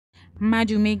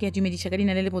Madume ke a dumedisha ka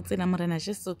dina le lebotse la Morena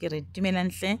Jesu ke re dumelang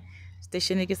hle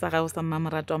station ke sa gago sa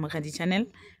Mmamoratwa wa Mogadi channel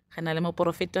re na le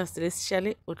moprofeta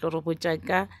Celestial o tlo re botsa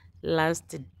ka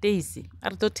last days a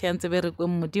re tlo theantse be re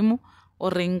kweng modimo o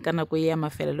reng ka nako ya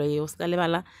mafelelo eo se ka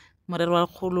lebala morero wa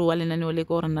kgolo wa lenaneo le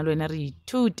ko re na le wena re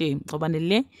ithute gobane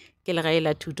le ke le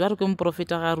gaela thuto a re kweng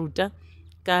moprofeta ga ruta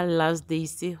ka last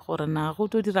days gore na go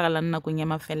tlo diragalang nakong ya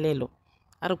mafelelo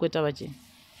a re kweta ba tjena.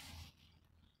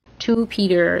 2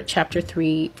 Peter chapter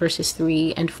 3 verses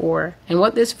 3 and 4. And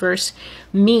what this verse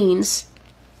means,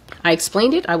 I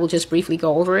explained it. I will just briefly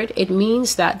go over it. It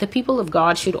means that the people of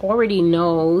God should already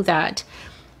know that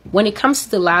when it comes to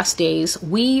the last days,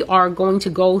 we are going to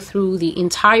go through the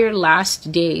entire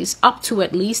last days up to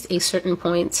at least a certain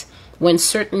point when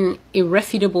certain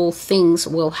irrefutable things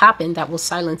will happen that will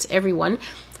silence everyone.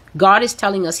 God is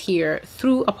telling us here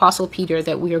through Apostle Peter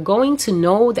that we are going to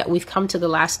know that we've come to the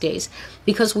last days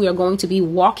because we are going to be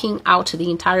walking out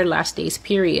the entire last days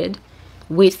period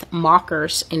with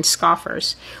mockers and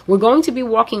scoffers. We're going to be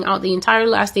walking out the entire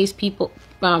last days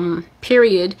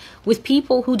period with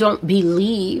people who don't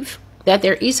believe that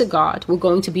there is a God. We're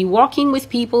going to be walking with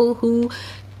people who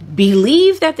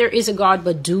believe that there is a God,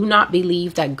 but do not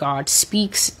believe that God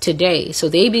speaks today. So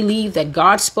they believe that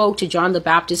God spoke to John the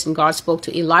Baptist and God spoke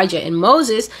to Elijah and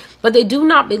Moses, but they do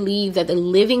not believe that the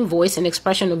living voice and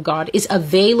expression of God is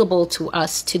available to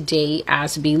us today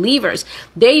as believers.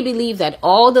 They believe that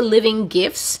all the living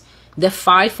gifts, the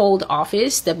fivefold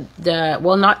office, they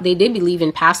believe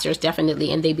in pastors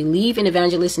definitely, and they believe in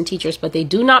evangelists and teachers, but they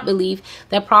do not believe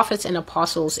that prophets and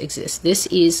apostles exist. This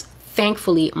is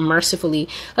thankfully, mercifully,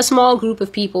 a small group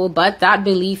of people, but that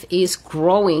belief is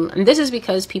growing. And this is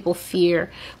because people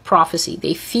fear prophecy.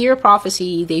 They fear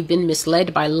prophecy. They've been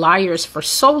misled by liars for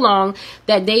so long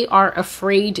that they are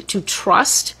afraid to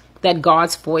trust that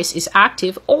God's voice is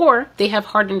active, or they have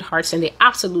hardened hearts and they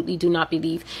absolutely do not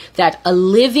believe that a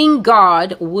living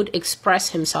God would express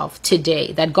himself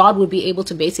today, that God would be able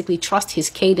to basically trust his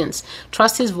cadence,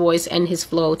 trust his voice and his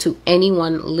flow to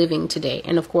anyone living today.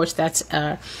 And of course, that's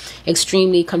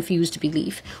extremely confused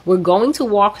belief. We're going to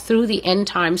walk through the end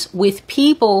times with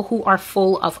people who are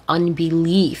full of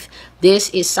unbelief.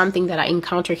 This is something that I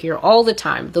encounter here all the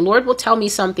time. The Lord will tell me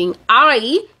something.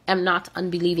 I am not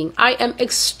unbelieving. I am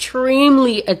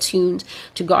extremely attuned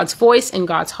to God's voice and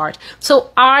God's heart.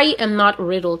 So I am not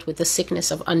riddled with the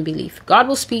sickness of unbelief. God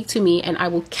will speak to me and I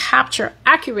will capture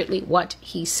accurately what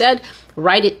he said,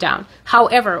 write it down.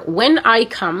 However, when I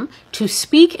come to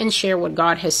speak and share what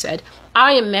God has said,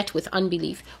 I am met with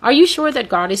unbelief. Are you sure that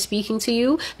God is speaking to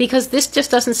you? Because this just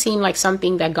doesn't seem like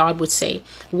something that God would say.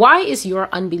 Why is your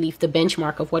unbelief the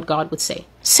benchmark of what God would say?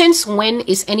 Since when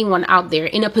is anyone out there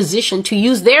in a position to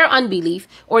use their unbelief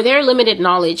or their limited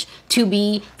knowledge to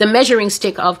be the measuring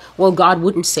stick of, well, God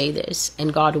wouldn't say this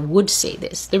and God would say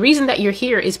this? The reason that you're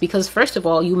here is because, first of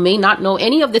all, you may not know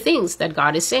any of the things that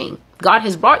God is saying. God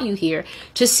has brought you here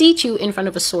to seat you in front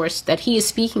of a source that he is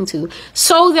speaking to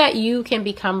so that you can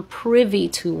become privy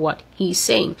to what he's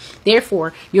saying.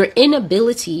 Therefore, your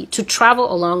inability to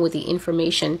travel along with the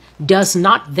information does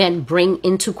not then bring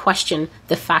into question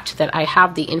the fact that I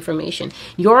have the information.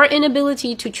 Your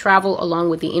inability to travel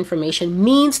along with the information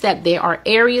means that there are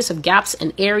areas of gaps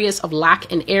and areas of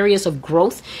lack and areas of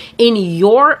growth in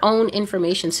your own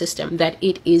information system that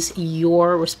it is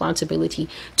your responsibility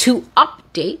to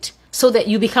update so that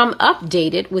you become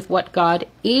updated with what God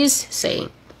is saying.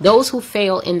 Those who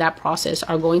fail in that process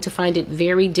are going to find it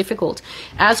very difficult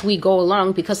as we go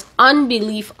along because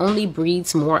unbelief only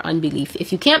breeds more unbelief.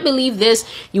 If you can't believe this,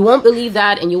 you won't believe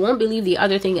that, and you won't believe the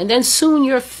other thing. And then soon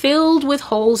you're filled with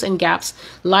holes and gaps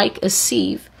like a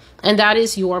sieve. And that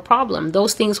is your problem.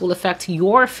 Those things will affect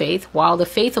your faith, while the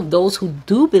faith of those who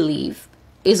do believe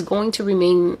is going to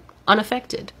remain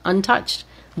unaffected, untouched.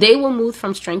 They will move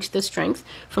from strength to strength,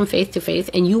 from faith to faith,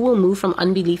 and you will move from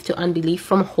unbelief to unbelief,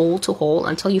 from hole to hole,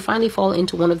 until you finally fall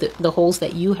into one of the holes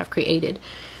that you have created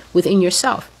within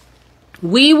yourself.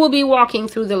 We will be walking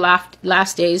through the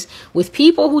last days with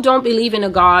people who don't believe in a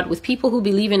God, with people who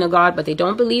believe in a God, but they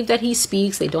don't believe that he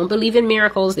speaks. They don't believe in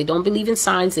miracles. They don't believe in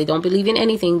signs. They don't believe in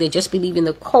anything. They just believe in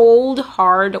the cold,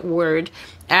 hard word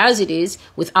as it is,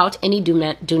 without any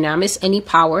dunamis, any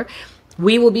power.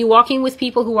 We will be walking with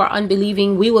people who are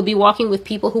unbelieving. We will be walking with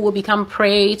people who will become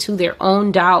prey to their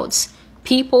own doubts.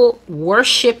 People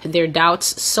worship their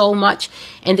doubts so much,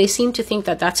 and they seem to think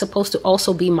that that's supposed to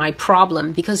also be my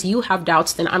problem. Because you have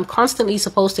doubts, then I'm constantly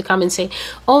supposed to come and say,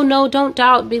 oh no, don't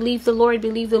doubt, believe the Lord,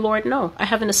 believe the Lord. No, I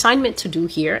have an assignment to do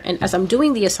here, and as I'm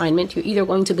doing the assignment, you're either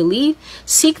going to believe,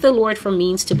 seek the Lord for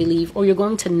means to believe, or you're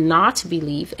going to not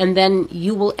believe, and then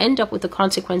you will end up with the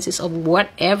consequences of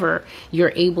whatever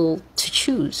you're able to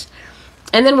choose.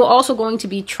 And then we're also going to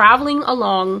be traveling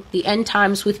along the end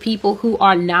times with people who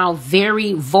are now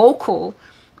very vocal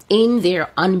in their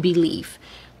unbelief.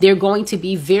 They're going to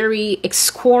be very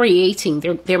excoriating.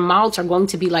 Their mouths are going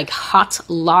to be like hot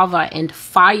lava and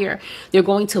fire. They're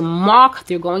going to mock.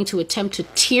 They're going to attempt to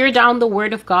tear down the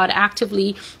word of God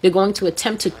actively. They're going to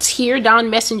attempt to tear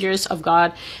down messengers of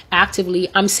God actively.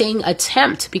 I'm saying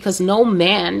attempt because no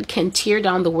man can tear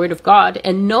down the word of God,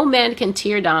 and no man can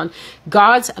tear down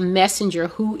God's messenger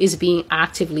who is being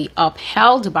actively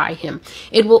upheld by him.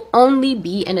 It will only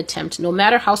be an attempt, no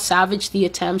matter how savage the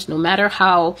attempt, no matter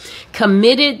how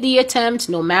committed the attempt,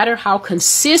 no matter how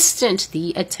consistent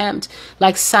the attempt,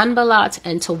 like Sanballat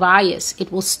and Tobias, it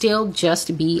will still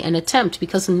just be an attempt,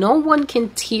 because no one can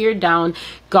tear down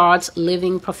God's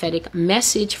living prophetic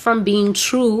message from being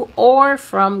true or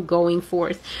from going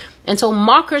forth. And so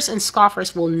mockers and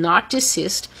scoffers will not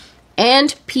desist.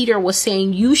 And Peter was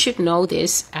saying, you should know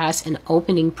this as an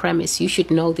opening premise. You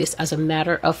should know this as a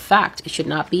matter of fact. It should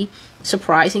not be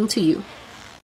surprising to you.